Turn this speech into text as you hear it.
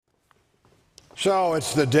So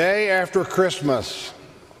it's the day after Christmas.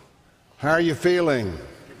 How are you feeling?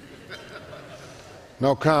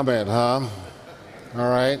 No comment, huh? All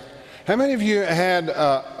right. How many of you had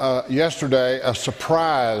yesterday a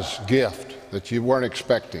surprise gift that you weren't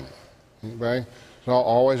expecting? Anybody? So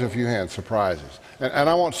always a few hands, surprises. And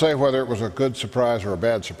I won't say whether it was a good surprise or a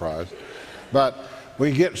bad surprise, but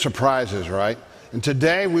we get surprises, right? And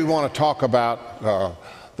today we want to talk about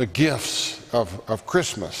the gifts of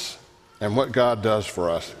Christmas and what God does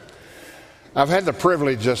for us. I've had the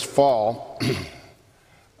privilege this fall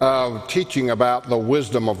of teaching about the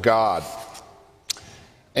wisdom of God.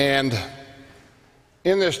 And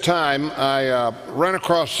in this time, I ran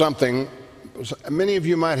across something. Many of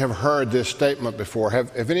you might have heard this statement before.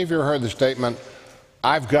 Have any of you heard the statement,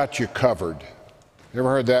 "I've got you covered"? You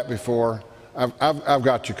ever heard that before? I've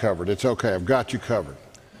got you covered. It's okay. I've got you covered.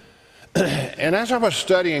 And as I was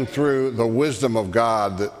studying through the wisdom of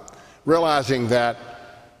God, realizing that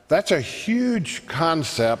that's a huge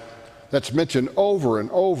concept that's mentioned over and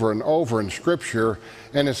over and over in Scripture,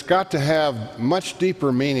 and it's got to have much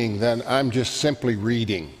deeper meaning than I'm just simply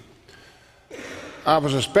reading. I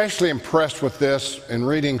was especially impressed with this in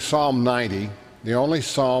reading Psalm 90, the only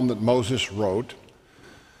psalm that Moses wrote,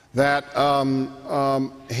 that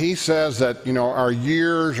he says that, our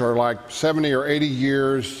years are like 70 or 80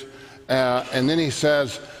 years, and then he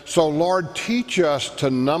says, "So Lord, teach us to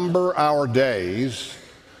number our days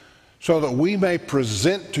so that we may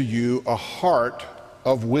present to you a heart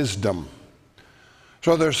of wisdom."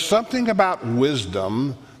 So there's something about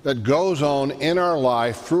wisdom that goes on in our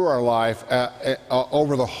life, through our life,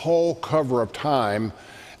 over the whole cover of time.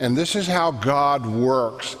 And this is how God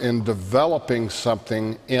works in developing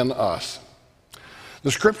something in us.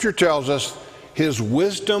 The Scripture tells us His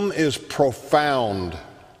wisdom is profound.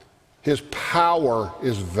 His power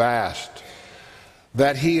is vast.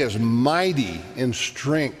 That He is mighty in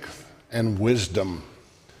strength and wisdom.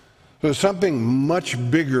 There's something much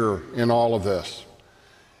bigger in all of this.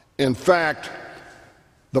 In fact,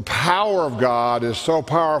 the power of God is so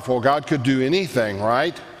powerful, God could do anything,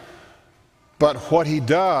 right? But what He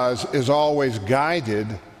does is always guided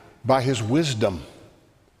by His wisdom.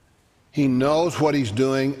 He knows what He's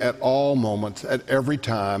doing at all moments, at every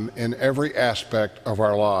time, in every aspect of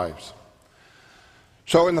our lives.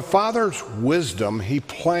 So in the Father's wisdom, He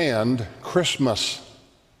planned Christmas.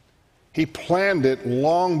 He planned it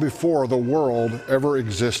long before the world ever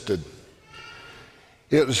existed.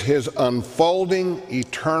 It was His unfolding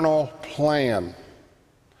eternal plan.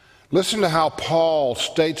 Listen to how Paul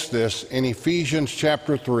states this in Ephesians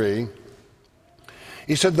chapter 3.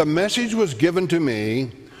 He said, "The message was given to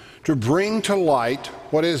me to bring to light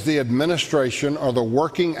what is the administration or the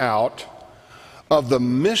working out of the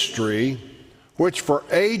mystery which for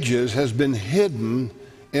ages has been hidden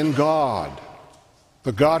in God,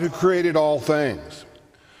 the God who created all things,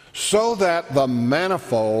 so that the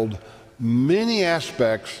manifold, many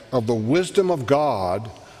aspects of the wisdom of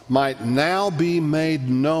God might now be made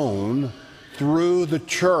known through the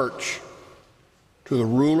church to the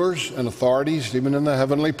rulers and authorities even in the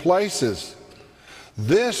heavenly places.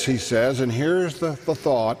 This," he says, and here's the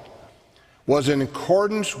thought, "was in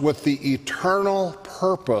accordance with the eternal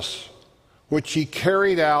purpose which He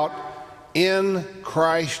carried out in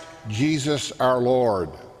Christ Jesus our Lord,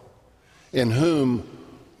 in whom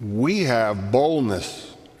we have boldness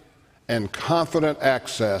and confident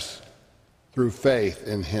access through faith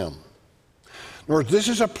in Him." In other words, this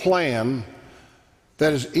is a plan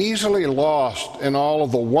that is easily lost in all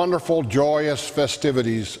of the wonderful, joyous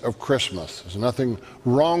festivities of Christmas. There's nothing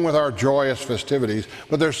wrong with our joyous festivities,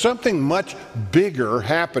 but there's something much bigger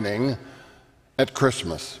happening at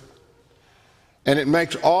Christmas. And it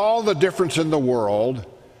makes all the difference in the world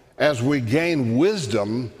as we gain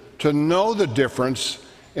wisdom to know the difference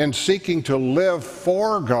in seeking to live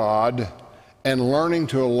for God and learning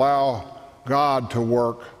to allow God to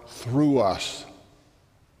work through us.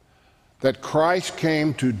 That Christ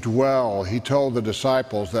came to dwell. He told the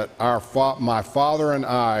disciples that my Father and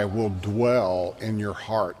I will dwell in your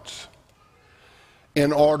hearts.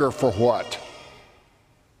 In order for what?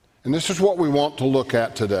 And this is what we want to look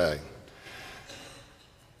at today.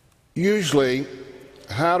 Usually,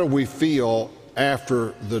 how do we feel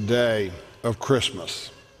after the day of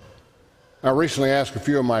Christmas? I recently asked a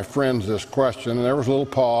few of my friends this question, and there was a little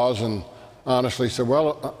pause, and honestly said,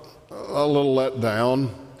 well, a little let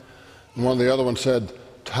down. And one of the other ones said,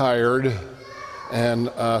 tired. And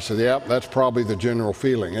I said, yeah, that's probably the general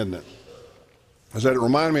feeling, isn't it? I said, it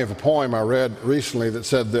reminded me of a poem I read recently that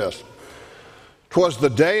said this: "'Twas the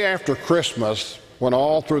day after Christmas when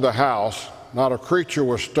all through the house not a creature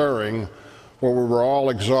was stirring, where we were all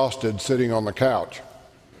exhausted sitting on the couch.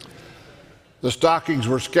 The stockings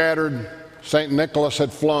were scattered. St. Nicholas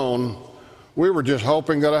had flown. We were just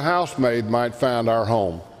hoping that a housemaid might find our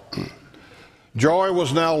home. Joy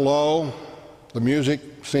was now low. The music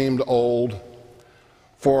seemed old.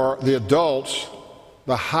 For the adults,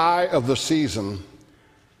 the high of the season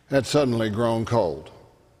had suddenly grown cold.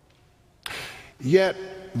 Yet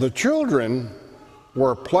the children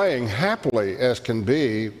were playing happily as can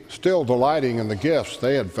be, still delighting in the gifts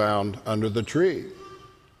they had found under the tree.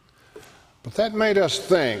 But that made us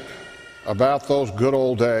think about those good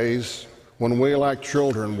old days when we, like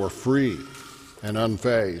children, were free and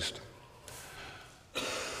unfazed.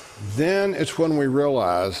 Then it's when we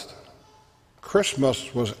realized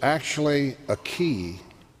Christmas was actually a key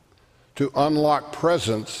to unlock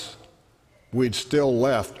presents we'd still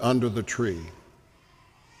left under the tree.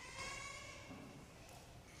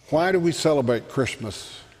 Why do we celebrate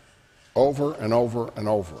Christmas over and over and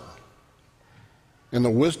over? In the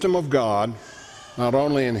wisdom of God, not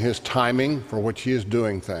only in His timing for which He is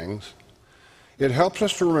doing things, it helps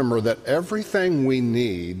us to remember that everything we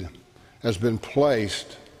need has been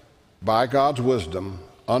placed by God's wisdom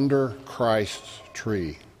under Christ's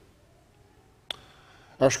tree.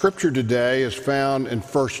 Our scripture today is found in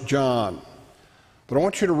 1 John, but I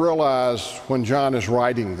want you to realize when John is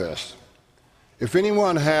writing this, if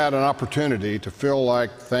anyone had an opportunity to feel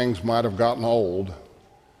like things might have gotten old,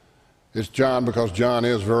 it's John, because John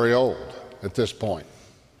is very old at this point.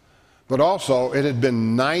 But also, it had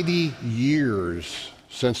been 90 years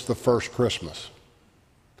since the first Christmas.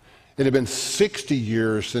 It had been 60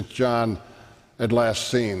 years since John had last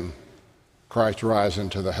seen Christ rise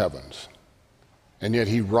into the heavens. And yet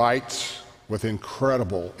he writes with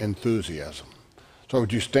incredible enthusiasm. So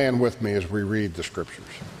would you stand with me as we read the scriptures?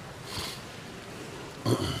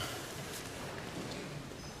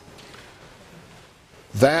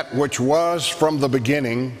 That which was from the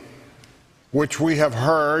beginning, which we have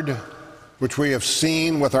heard, which we have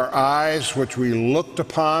seen with our eyes, which we looked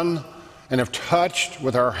upon and have touched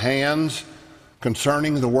with our hands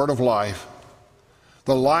concerning the word of life.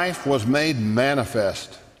 The life was made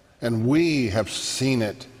manifest, and we have seen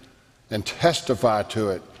it and testify to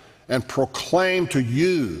it and proclaim to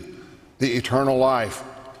you the eternal life,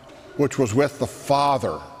 which was with the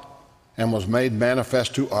Father and was made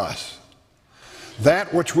manifest to us.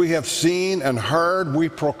 That which we have seen and heard, we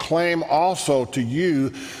proclaim also to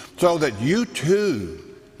you, so that you too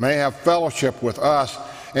may have fellowship with us.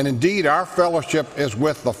 And indeed, our fellowship is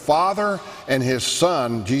with the Father and His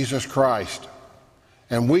Son, Jesus Christ.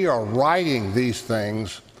 And we are writing these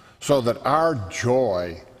things so that our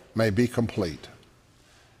joy may be complete.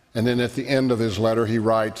 And then at the end of his letter, he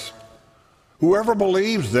writes, whoever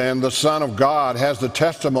believes then the Son of God has the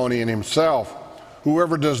testimony in himself.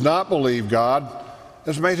 Whoever does not believe God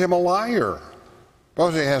has made him a liar,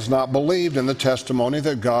 because he has not believed in the testimony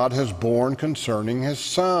that God has borne concerning His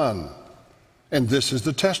Son. And this is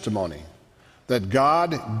the testimony, that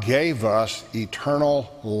God gave us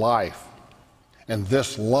eternal life, and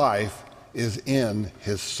this life is in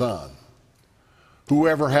His Son.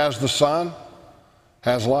 Whoever has the Son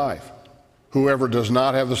has life. Whoever does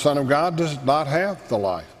not have the Son of God does not have the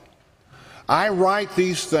life. I write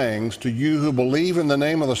these things to you who believe in the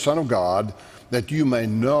name of the Son of God, that you may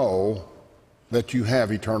know that you have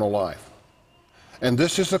eternal life. And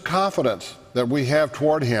this is the confidence that we have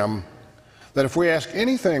toward Him, that if we ask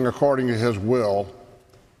anything according to His will,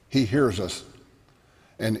 He hears us.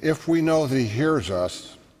 And if we know that He hears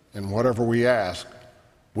us in whatever we ask,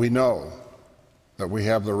 we know that we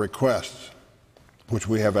have the requests which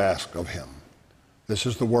we have asked of Him. This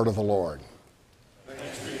is the word of the Lord.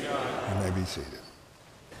 Thanks be to God. You may be seated.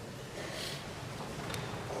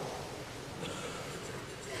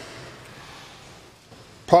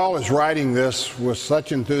 Paul is writing this with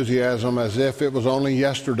such enthusiasm as if it was only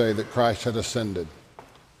yesterday that Christ had ascended.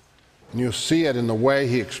 And you'll see it in the way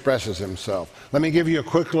he expresses himself. Let me give you a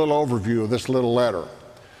quick little overview of this little letter.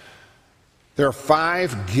 There are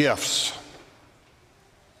 5 gifts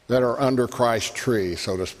that are under Christ's tree,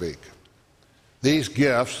 so to speak. These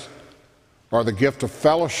gifts are the gift of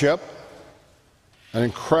fellowship, an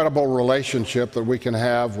incredible relationship that we can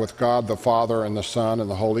have with God the Father and the Son and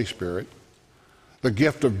the Holy Spirit. The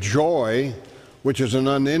gift of joy, which is an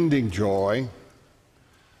unending joy.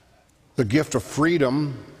 The gift of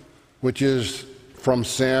freedom, which is from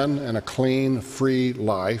sin and a clean, free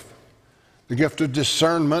life. The gift of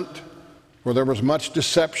discernment, where there was much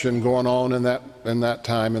deception going on in that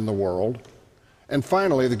time in the world. And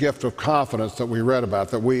finally, the gift of confidence that we read about,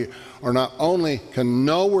 that we are not only can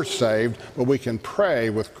know we're saved, but we can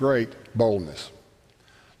pray with great boldness.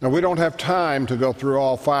 Now, we don't have time to go through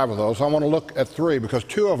all 5 of those. I want to look at 3 because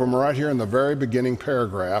 2 of them are right here in the very beginning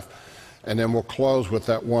paragraph, and then we'll close with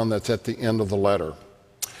that one that's at the end of the letter.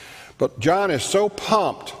 But John is so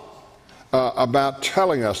pumped about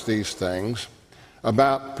telling us these things,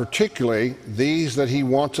 about particularly these that he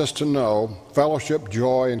wants us to know, fellowship,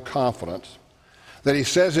 joy, and confidence, that he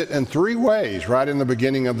says it in 3 ways right in the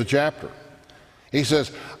beginning of the chapter. He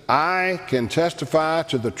says, I can testify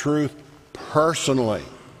to the truth personally.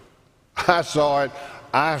 I saw it,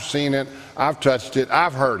 I've seen it, I've touched it,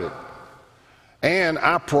 I've heard it. And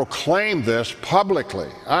I proclaim this publicly.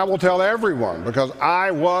 I will tell everyone because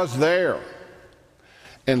I was there.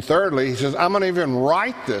 And thirdly, he says, I'm going to even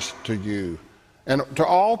write this to you and to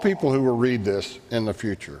all people who will read this in the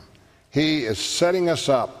future. He is setting us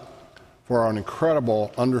up for an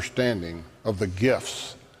incredible understanding of the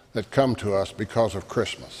gifts that come to us because of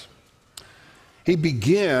Christmas. He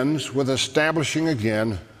begins with establishing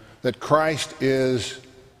again that Christ is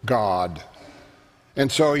God.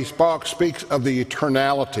 And so he speaks of the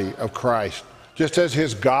eternality of Christ, just as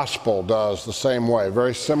his gospel does the same way.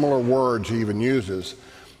 Very similar words he even uses.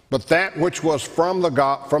 But that which was from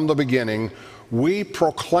the beginning, we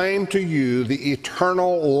proclaim to you the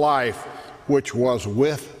eternal life which was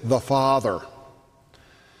with the Father.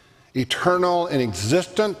 Eternal in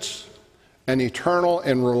existence and eternal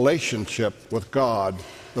in relationship with God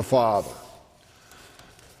the Father.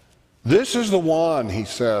 This is the one, he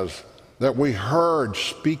says, that we heard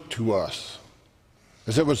speak to us.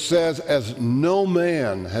 As it was said, as no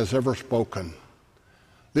man has ever spoken.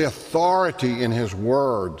 The authority in his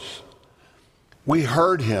words. We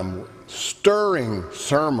heard him stirring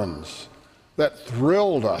sermons that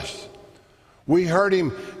thrilled us. We heard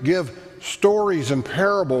him give stories and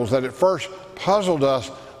parables that at first puzzled us,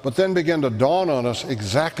 but then began to dawn on us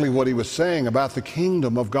exactly what he was saying about the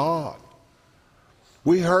kingdom of God.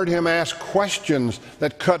 We heard him ask questions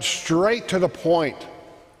that cut straight to the point.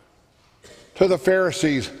 To the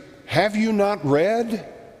Pharisees, have you not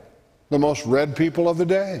read? The most read people of the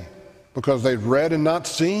day, because they'd read and not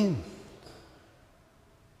seen.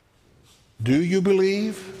 Do you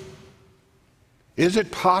believe? Is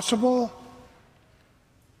it possible?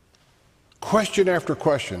 Question after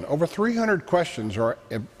question. Over 300 questions are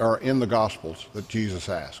in the Gospels that Jesus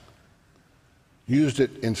asked. Used it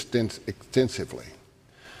extensively.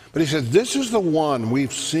 But he says, this is the one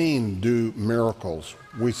we've seen do miracles.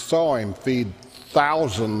 We saw him feed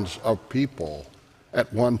thousands of people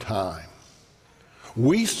at one time.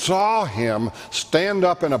 We saw him stand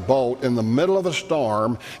up in a boat in the middle of a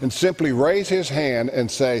storm and simply raise his hand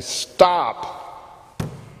and say, stop,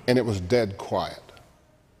 and it was dead quiet.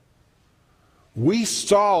 We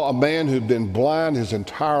saw a man who'd been blind his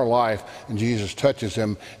entire life, and Jesus touches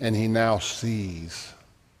him, and he now sees.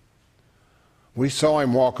 We saw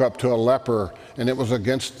him walk up to a leper, and it was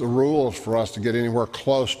against the rules for us to get anywhere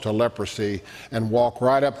close to leprosy, and walk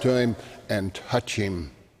right up to him and touch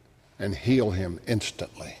him and heal him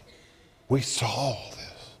instantly. We saw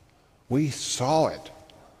this. We saw it.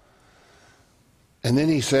 And then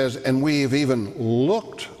he says, and we have even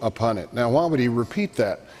looked upon it. Now, why would he repeat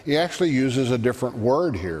that? He actually uses a different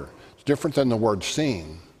word here. It's different than the word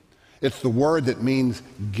seen. It's the word that means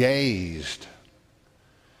gazed.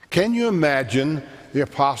 Can you imagine the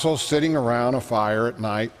apostles sitting around a fire at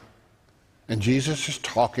night and Jesus is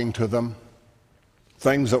talking to them?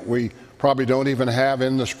 Things that we probably don't even have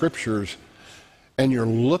in the scriptures. And you're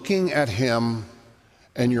looking at him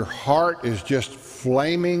and your heart is just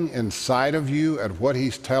flaming inside of you at what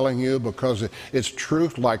he's telling you because it's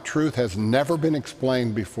truth like truth has never been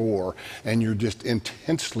explained before. And you're just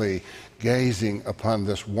intensely gazing upon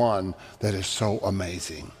this one that is so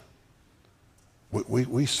amazing.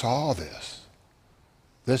 We saw this.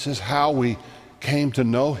 This is how we came to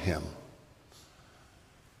know him.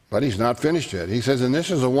 But he's not finished yet. He says, and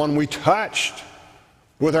this is the one we touched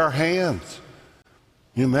with our hands.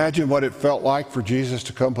 Can you imagine what it felt like for Jesus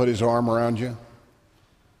to come put his arm around you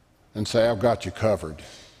and say, I've got you covered? Can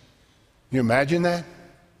you imagine that?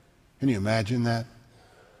 Can you imagine that?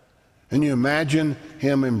 Can you imagine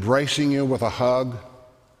him embracing you with a hug?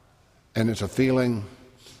 And it's a feeling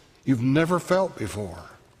you've never felt before.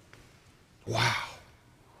 Wow.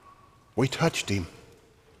 We touched him.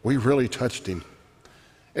 We really touched him.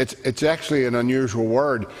 It's actually an unusual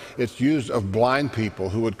word. It's used of blind people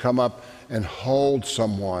who would come up and hold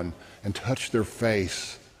someone and touch their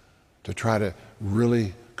face to try to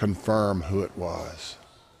really confirm who it was.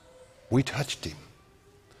 We touched him.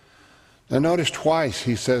 Now notice twice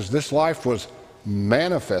he says this life was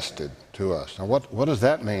manifested to us. Now what does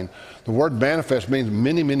that mean? The word manifest means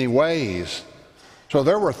many, many ways. So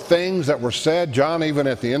there were things that were said. John, even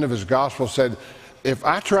at the end of his gospel, said, if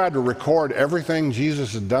I tried to record everything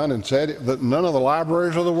Jesus had done and said, that none of the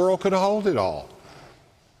libraries of the world could hold it all.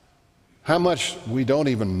 How much we don't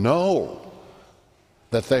even know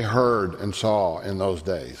that they heard and saw in those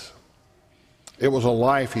days. It was a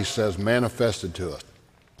life, he says, manifested to us.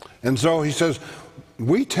 And so he says,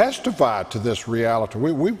 we testify to this reality.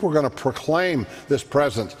 We were going to proclaim this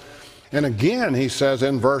presence. And again, he says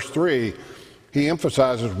in verse 3, he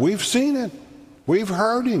emphasizes, we've seen it. We've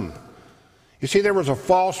heard him. You see, there was a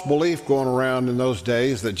false belief going around in those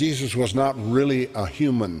days that Jesus was not really a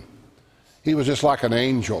human. He was just like an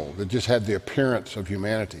angel that just had the appearance of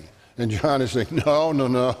humanity. And John is saying,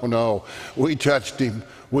 no. We touched him.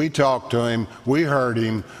 We talked to him. We heard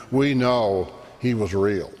him. We know he was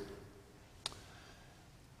real.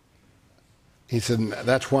 He said,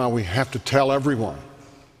 that's why we have to tell everyone,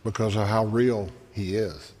 because of how real he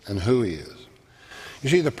is and who he is. You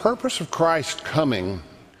see, the purpose of Christ's coming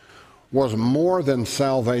was more than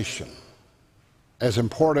salvation, as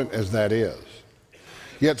important as that is.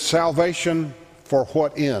 Yet salvation for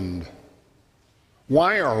what end?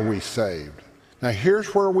 Why are we saved? Now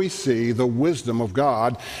here's where we see the wisdom of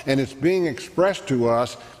God, and it's being expressed to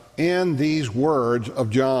us in these words of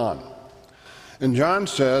John. And John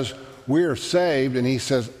says, we are saved, and he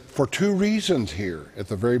says, for two reasons here at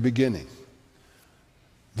the very beginning.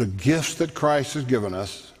 The gifts that Christ has given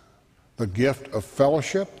us, the gift of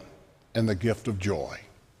fellowship and the gift of joy.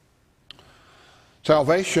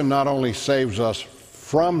 Salvation not only saves us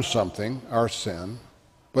from something, our sin,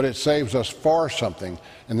 but it saves us for something.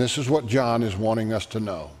 And this is what John is wanting us to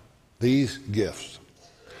know. These gifts.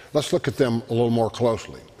 Let's look at them a little more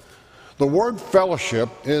closely. The word fellowship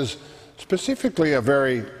is specifically a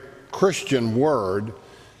very Christian word.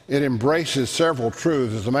 It embraces several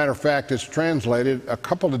truths. As a matter of fact, it's translated a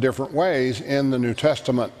couple of different ways in the New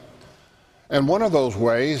Testament. And one of those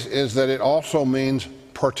ways is that it also means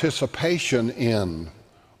participation in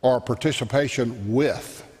or participation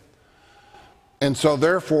with. And so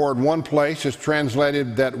therefore, in one place it's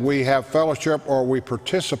translated that we have fellowship or we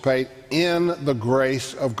participate in the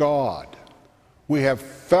grace of God. We have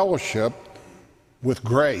fellowship with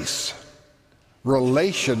grace,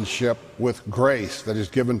 relationship with grace that is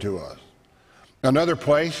given to us. Another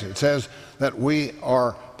place it says that we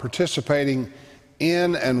are participating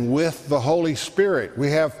in and with the Holy Spirit. We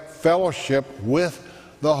have fellowship with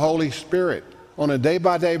the Holy Spirit on a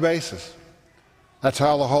day-by-day basis. That's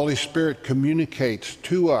how the Holy Spirit communicates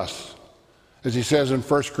to us. As he says in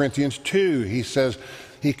 1 Corinthians 2, he says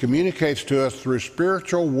he communicates to us through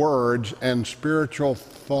spiritual words and spiritual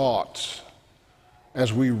thoughts.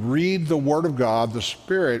 As we read the Word of God, the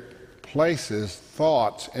Spirit places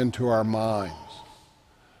thoughts into our minds,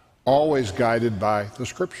 always guided by the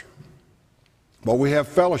Scripture. But we have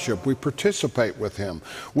fellowship. We participate with him.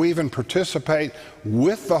 We even participate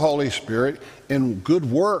with the Holy Spirit in good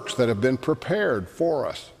works that have been prepared for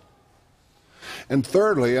us. And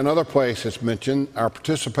thirdly, another place it's mentioned, our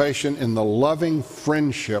participation in the loving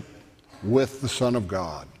friendship with the Son of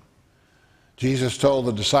God. Jesus told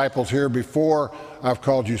the disciples here, before I've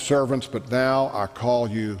called you servants, but now I call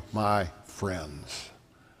you my friends.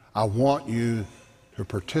 I want you to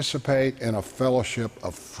participate in a fellowship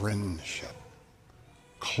of friendship.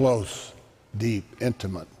 Close, deep,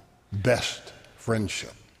 intimate, best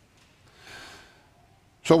friendship.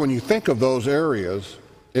 So when you think of those areas,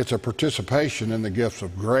 it's a participation in the gifts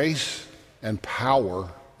of grace and power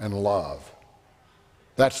and love.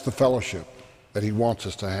 That's the fellowship that he wants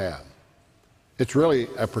us to have. It's really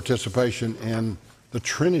a participation in the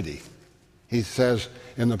Trinity. He says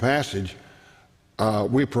in the passage,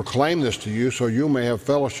 we proclaim this to you so you may have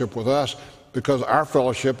fellowship with us, because our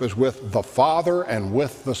fellowship is with the Father and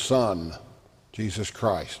with the Son, Jesus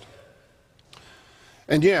Christ.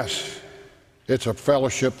 And yes, it's a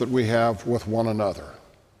fellowship that we have with one another.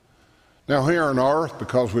 Now here on earth,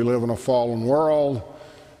 because we live in a fallen world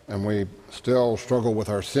and we still struggle with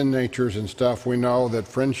our sin natures and stuff, we know that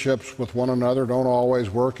friendships with one another don't always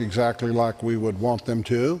work exactly like we would want them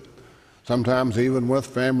to. Sometimes even with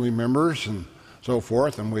family members and so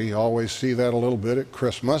forth, and we always see that a little bit at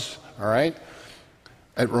Christmas. All right?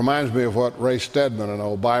 It reminds me of what Ray Stedman, an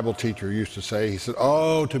old Bible teacher, used to say. He said,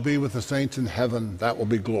 oh, to be with the saints in heaven, that will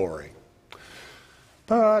be glory.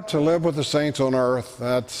 But to live with the saints on earth,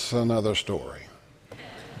 that's another story.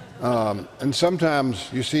 And sometimes,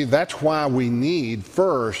 you see, that's why we need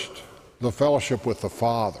first the fellowship with the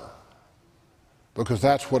Father, because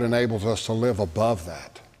that's what enables us to live above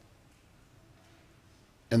that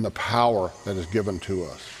in the power that is given to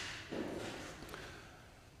us.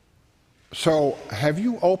 So, have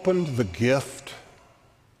you opened the gift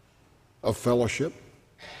of fellowship?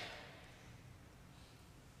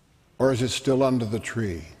 Or is it still under the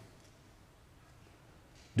tree?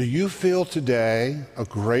 Do you feel today a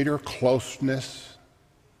greater closeness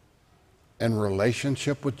and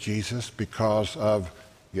relationship with Jesus because of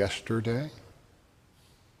yesterday?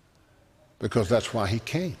 Because that's why he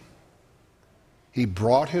came. He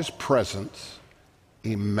brought his presence,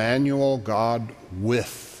 Emmanuel, God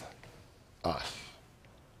with us,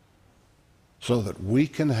 so that we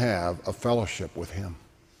can have a fellowship with him.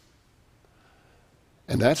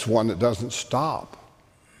 And that's one that doesn't stop.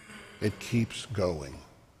 It keeps going.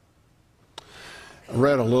 I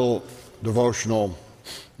read a little devotional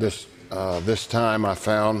this time I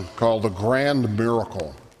found called The Grand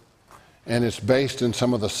Miracle. And it's based in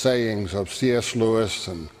some of the sayings of C.S. Lewis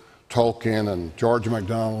and Tolkien and George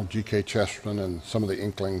MacDonald, G.K. Chesterton, and some of the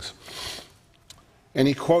Inklings. And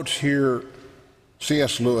he quotes here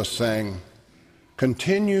C.S. Lewis saying,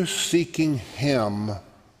 "Continue seeking him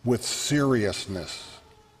with seriousness.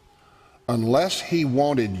 Unless he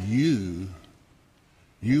wanted you,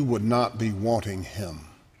 you would not be wanting him."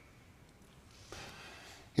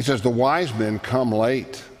 He says, the wise men come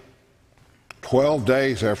late, 12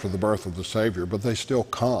 days after the birth of the Savior, but they still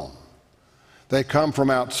come. They come from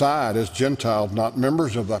outside as Gentiles, not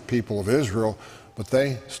members of the people of Israel, but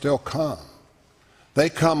they still come. They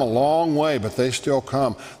come a long way, but they still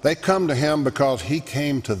come. They come to him because he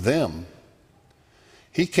came to them.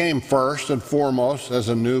 He came first and foremost as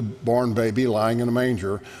a newborn baby lying in a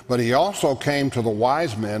manger, but he also came to the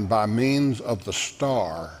wise men by means of the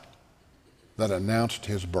star that announced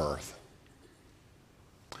his birth.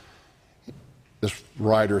 This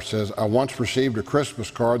writer says, I once received a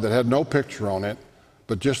Christmas card that had no picture on it,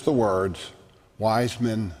 but just the words, "Wise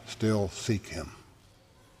men still seek him."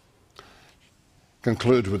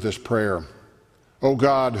 Concludes with this prayer. O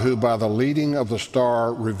God, who by the leading of the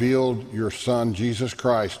star revealed your Son, Jesus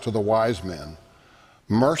Christ, to the wise men,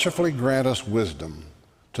 mercifully grant us wisdom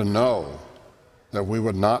to know that we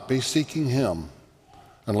would not be seeking him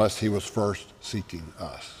unless he was first seeking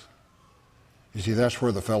us. You see, that's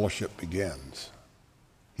where the fellowship begins.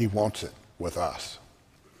 He wants it with us.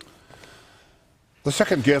 The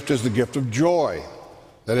second gift is the gift of joy.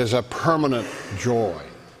 That is a permanent joy.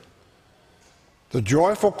 The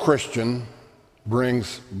joyful Christian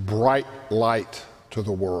brings bright light to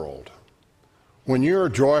the world. When you're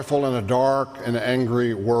joyful in a dark and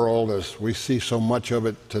angry world, as we see so much of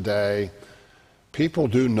it today, people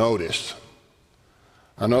do notice.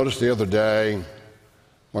 I noticed the other day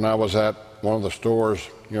when I was at one of the stores,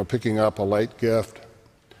 picking up a late gift,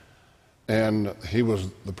 and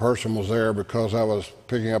the person was there because I was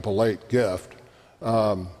picking up a late gift,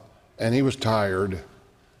 and he was tired,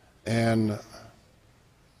 and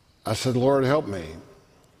I said, Lord, help me.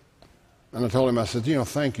 And I told him, I said,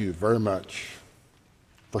 thank you very much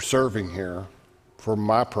for serving here for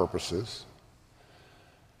my purposes.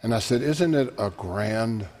 And I said, isn't it a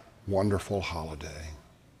grand, wonderful holiday?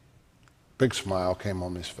 Big smile came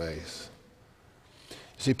on his face.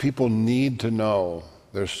 See, people need to know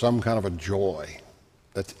there's some kind of a joy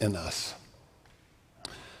that's in us.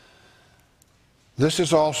 This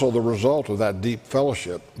is also the result of that deep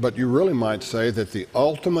fellowship, but you really might say that the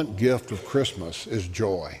ultimate gift of Christmas is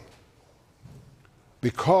joy.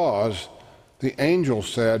 Because the angel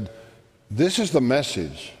said, this is the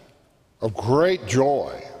message of great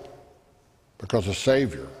joy, because a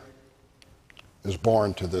Savior is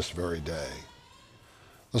born to this very day.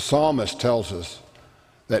 The psalmist tells us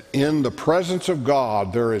that in the presence of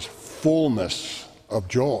God there is fullness of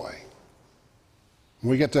joy.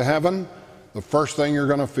 When we get to heaven, the first thing you're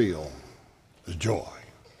going to feel is joy.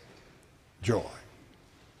 Joy.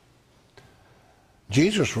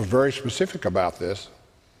 Jesus was very specific about this.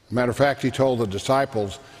 As a matter of fact, he told the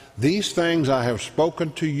disciples, these things I have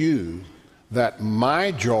spoken to you, that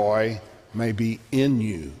my joy may be in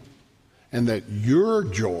you, and that your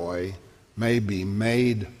joy may be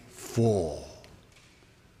made full.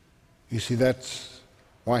 You see, that's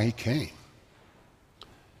why he came.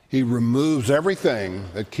 He removes everything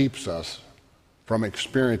that keeps us from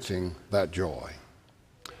experiencing that joy.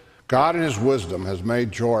 God in his wisdom has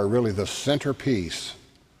made joy really the centerpiece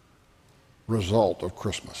result of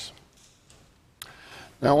Christmas.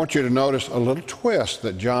 Now I want you to notice a little twist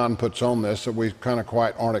that John puts on this that we kind of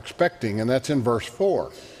quite aren't expecting, and that's in verse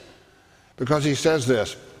 4. Because he says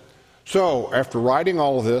this, so after writing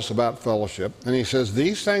all of this about fellowship, and he says,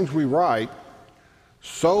 these things we write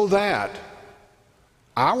so that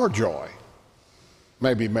our joy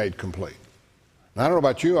may be made complete. Now, I don't know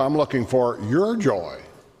about you, I'm looking for your joy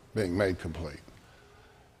being made complete.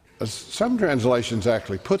 Some translations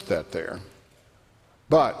actually put that there.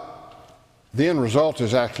 But the end result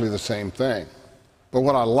is actually the same thing. But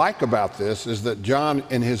what I like about this is that John,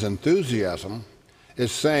 in his enthusiasm,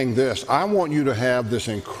 is saying this: I want you to have this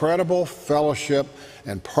incredible fellowship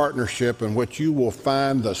and partnership in which you will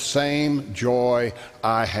find the same joy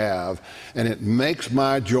I have, and it makes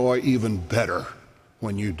my joy even better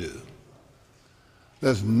when you do.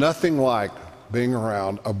 There's nothing like being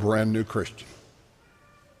around a brand new Christian.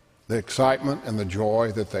 The excitement and the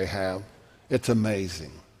joy that they have, it's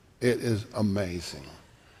amazing. It is amazing,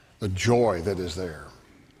 the joy that is there.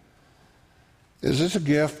 Is this a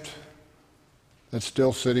gift that's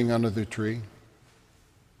still sitting under the tree?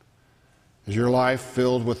 Is your life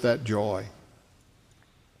filled with that joy?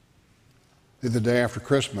 The day after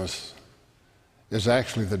Christmas is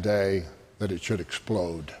actually the day that it should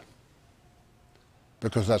explode,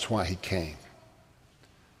 because that's why he came.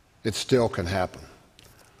 It still can happen.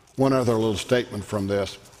 One other little statement from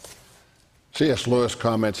this. C.S. Lewis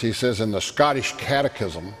comments, he says, in the Scottish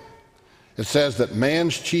Catechism, it says that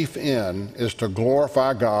man's chief end is to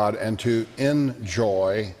glorify God and to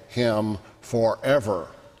enjoy him forever.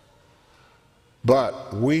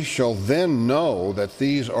 But we shall then know that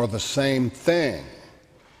these are the same thing.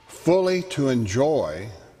 Fully to enjoy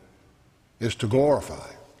is to glorify.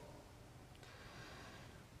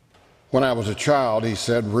 When I was a child, he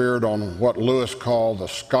said, reared on what Lewis called the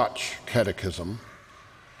Scotch Catechism,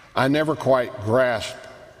 I never quite grasped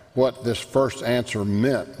what this first answer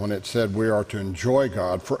meant when it said we are to enjoy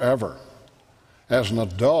God forever. As an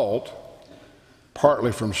adult,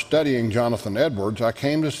 partly from studying Jonathan Edwards, I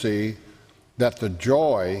came to see that the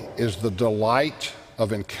joy is the delight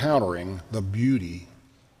of encountering the beauty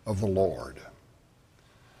of the Lord.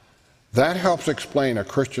 That helps explain a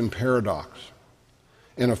Christian paradox.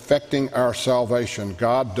 In effecting our salvation,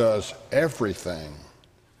 God does everything,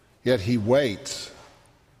 yet he waits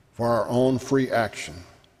for our own free action.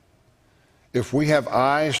 If we have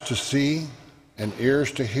eyes to see and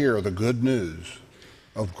ears to hear the good news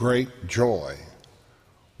of great joy,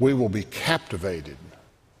 we will be captivated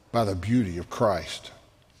by the beauty of Christ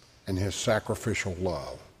and his sacrificial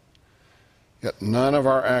love. Yet none of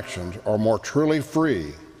our actions are more truly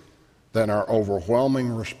free than our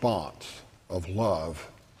overwhelming response of love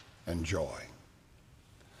and joy.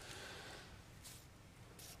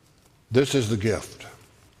 This is the gift,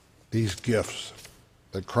 these gifts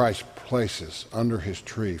that Christ places under his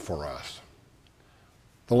tree for us.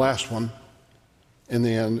 The last one, in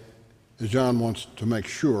the end, is John wants to make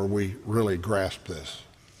sure we really grasp this.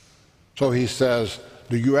 So he says,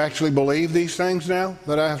 do you actually believe these things now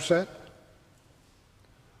that I have said?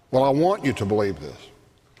 Well, I want you to believe this.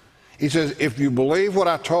 He says, if you believe what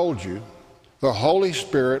I told you, the Holy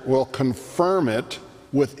Spirit will confirm it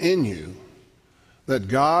within you that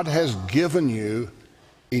God has given you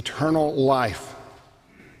eternal life,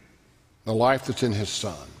 the life that's in his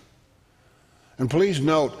Son. And please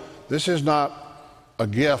note, this is not a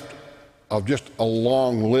gift of just a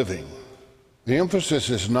long living. The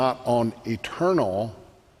emphasis is not on eternal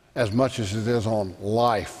as much as it is on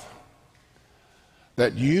life.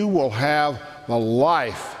 That you will have the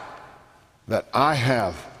life that I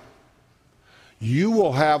have. You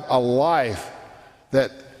will have a life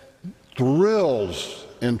that thrills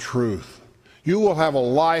in truth. You will have a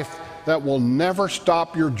life that will never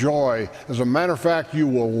stop your joy. As a matter of fact, you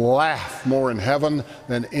will laugh more in heaven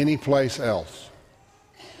than any place else.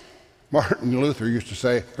 Martin Luther used to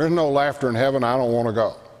say, there's no laughter in heaven, I don't want to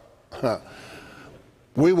go.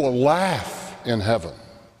 We will laugh in heaven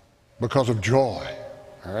because of joy,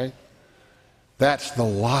 all right? That's the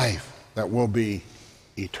life that will be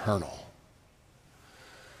eternal.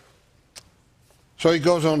 So he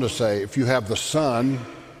goes on to say, if you have the Son,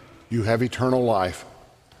 you have eternal life.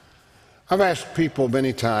 I've asked people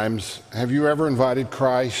many times, have you ever invited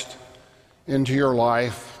Christ into your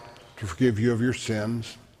life to forgive you of your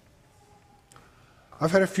sins?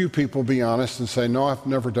 I've had a few people be honest and say, no, I've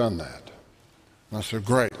never done that. And I said,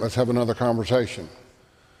 great, let's have another conversation.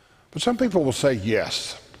 But some people will say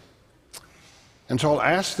yes. And so I'll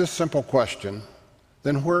ask this simple question,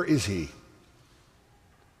 then where is he?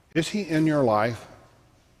 Is he in your life?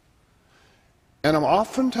 And I'm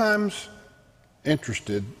oftentimes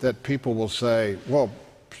interested that people will say, well,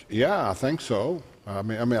 yeah, I think so. I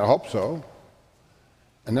mean, I hope so.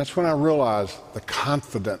 And that's when I realize the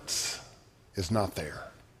confidence is not there.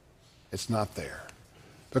 It's not there.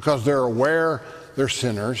 Because they're aware they're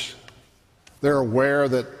sinners. They're aware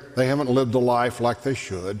that they haven't lived a life like they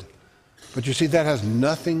should. But you see, that has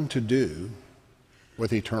nothing to do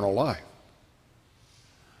with eternal life.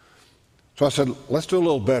 So I said, let's do a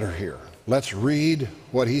little better here. Let's read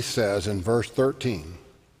what he says in verse 13.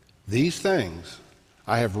 These things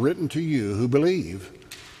I have written to you who believe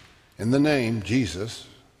in the name, Jesus,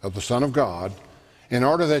 of the Son of God, in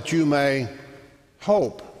order that you may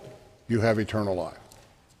hope you have eternal life.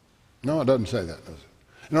 No, it doesn't say that, does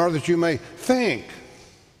it? In order that you may think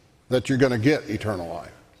that you're going to get eternal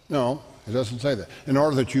life. No, it doesn't say that. In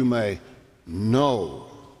order that you may know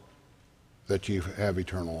that you have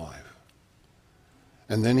eternal life.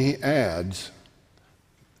 And then he adds,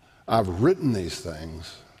 I've written these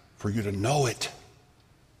things for you to know it.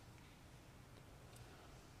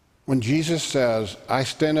 When Jesus says, I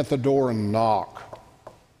stand at the door and knock,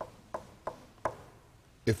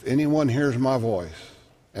 if anyone hears my voice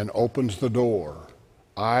and opens the door,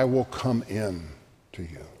 I will come in to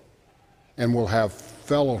you and will have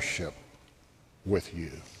fellowship with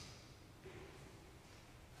you.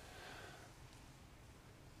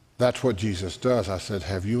 That's what Jesus does. I said,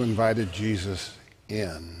 have you invited Jesus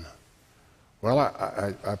in? Well,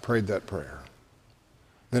 I prayed that prayer.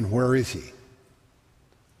 Then where is he?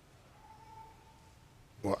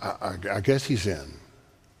 Well, I guess he's in.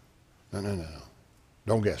 No.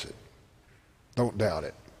 Don't guess it. Don't doubt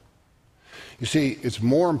it. You see, it's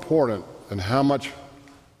more important than how much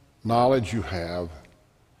knowledge you have.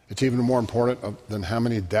 It's even more important than how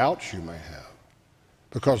many doubts you may have.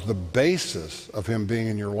 Because the basis of him being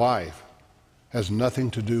in your life has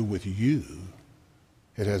nothing to do with you.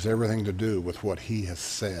 It has everything to do with what he has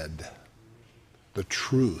said. The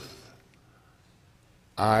truth.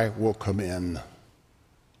 I will come in.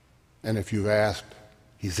 And if you've asked,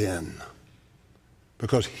 he's in.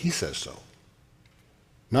 Because he says so.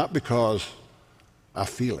 Not because I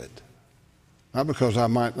feel it. Not because I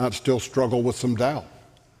might not still struggle with some doubt.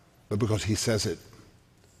 But because he says it.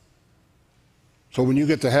 So when you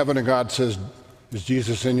get to heaven and God says, is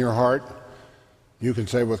Jesus in your heart? You can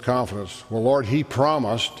say with confidence, well, Lord, he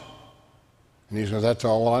promised. And he says, that's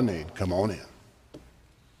all I need. Come on in.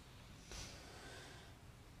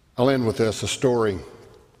 I'll end with this, a story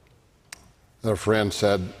that a friend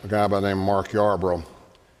said, a guy by the name of Mark Yarbrough.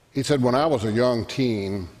 He said, when I was a young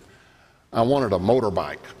teen, I wanted a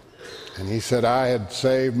motorbike. And he said, I had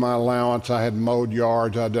saved my allowance, I had mowed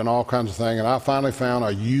yards, I'd done all kinds of things, and I finally found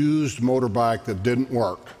a used motorbike that didn't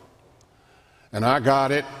work. And I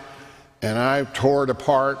got it, and I tore it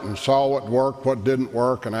apart and saw what worked, what didn't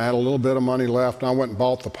work, and I had a little bit of money left, and I went and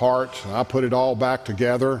bought the parts, and I put it all back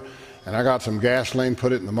together, and I got some gasoline,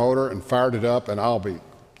 put it in the motor, and fired it up, and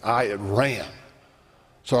it ran.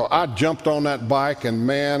 So I jumped on that bike, and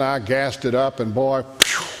man, I gassed it up, and boy,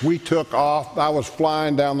 we took off. I was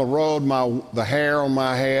flying down the road. The hair on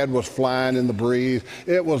my head was flying in the breeze.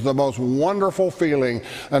 It was the most wonderful feeling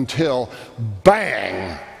until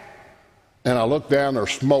bang! And I looked down,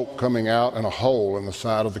 there's smoke coming out and a hole in the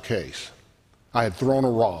side of the case. I had thrown a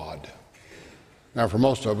rod. Now, for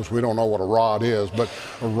most of us, we don't know what a rod is, but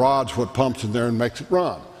a rod's what pumps in there and makes it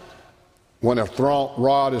run. When a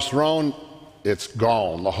rod is thrown, it's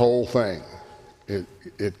gone, the whole thing.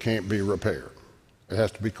 It can't be repaired. It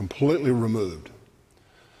has to be completely removed.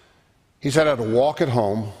 He said I had to walk it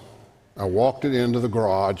home. I walked it into the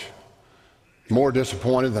garage, more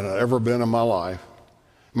disappointed than I'd ever been in my life.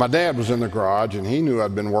 My dad was in the garage, and he knew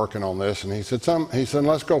I'd been working on this, and he said,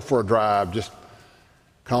 let's go for a drive, just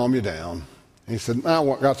calm you down. And he said, I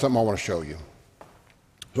got something I want to show you.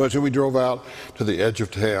 So I said, we drove out to the edge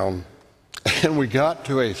of town, and we got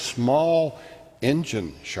to a small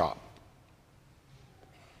engine shop.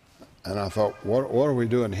 And I thought, what are we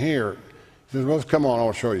doing here? He said, well, come on,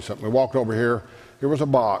 I'll show you something. We walked over here. Here was a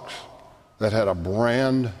box that had a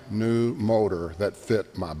brand new motor that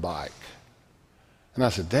fit my bike. And I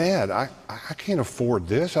said, Dad, I can't afford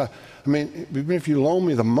this. I mean, even if you loan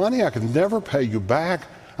me the money, I could never pay you back.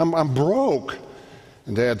 I'm broke.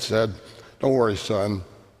 And Dad said, don't worry, son.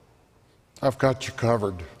 I've got you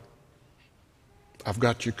covered. I've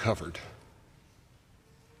got you covered.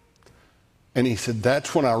 And he said,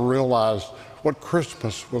 that's when I realized what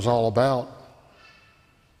Christmas was all about.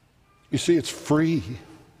 You see, it's free.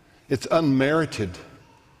 It's unmerited.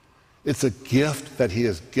 It's a gift that he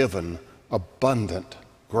has given, abundant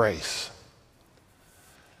grace.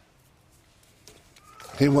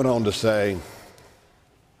 He went on to say,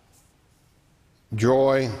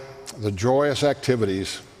 the joyous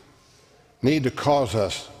activities need to cause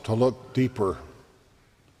us to look deeper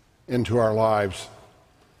into our lives.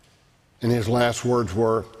 And his last words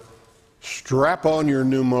were, strap on your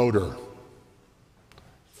new motor.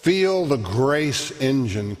 Feel the grace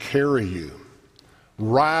engine carry you.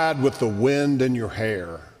 Ride with the wind in your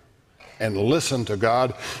hair. And listen to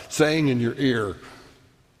God saying in your ear,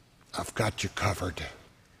 I've got you covered.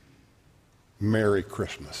 Merry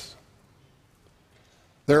Christmas.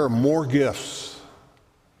 There are more gifts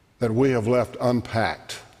that we have left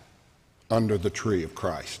unpacked under the tree of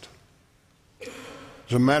Christ.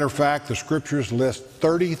 As a matter of fact, the scriptures list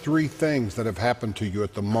 33 things that have happened to you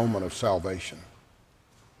at the moment of salvation.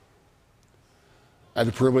 I had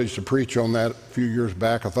the privilege to preach on that a few years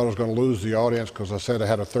back. I thought I was going to lose the audience because I said I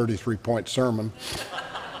had a 33-point sermon.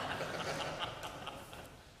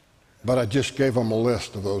 But I just gave them a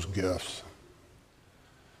list of those gifts.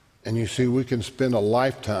 And you see, we can spend a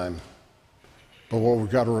lifetime, but what we've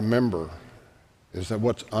got to remember is that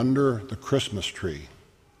what's under the Christmas tree,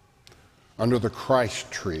 under the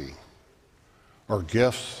Christ tree, are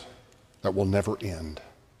gifts that will never end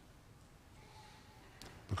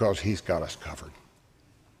because he's got us covered.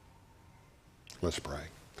 Let's pray.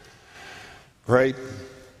 Great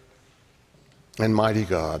and mighty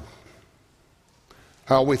God,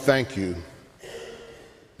 how we thank you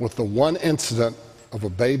with the one incident of a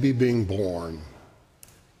baby being born,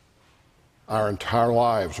 our entire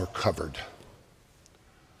lives are covered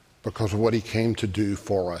because of what he came to do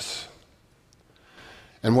for us.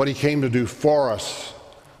 And what he came to do for us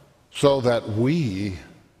so that we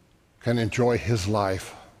can enjoy his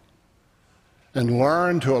life and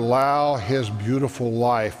learn to allow his beautiful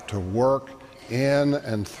life to work in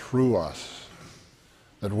and through us,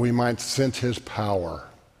 that we might sense his power,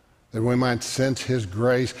 that we might sense his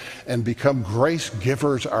grace and become grace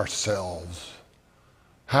givers ourselves.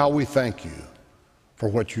 How we thank you for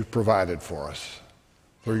what you've provided for us,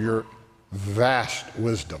 for your vast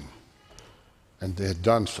wisdom, and they had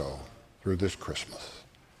done so through this Christmas.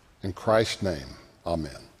 In Christ's name,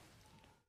 amen.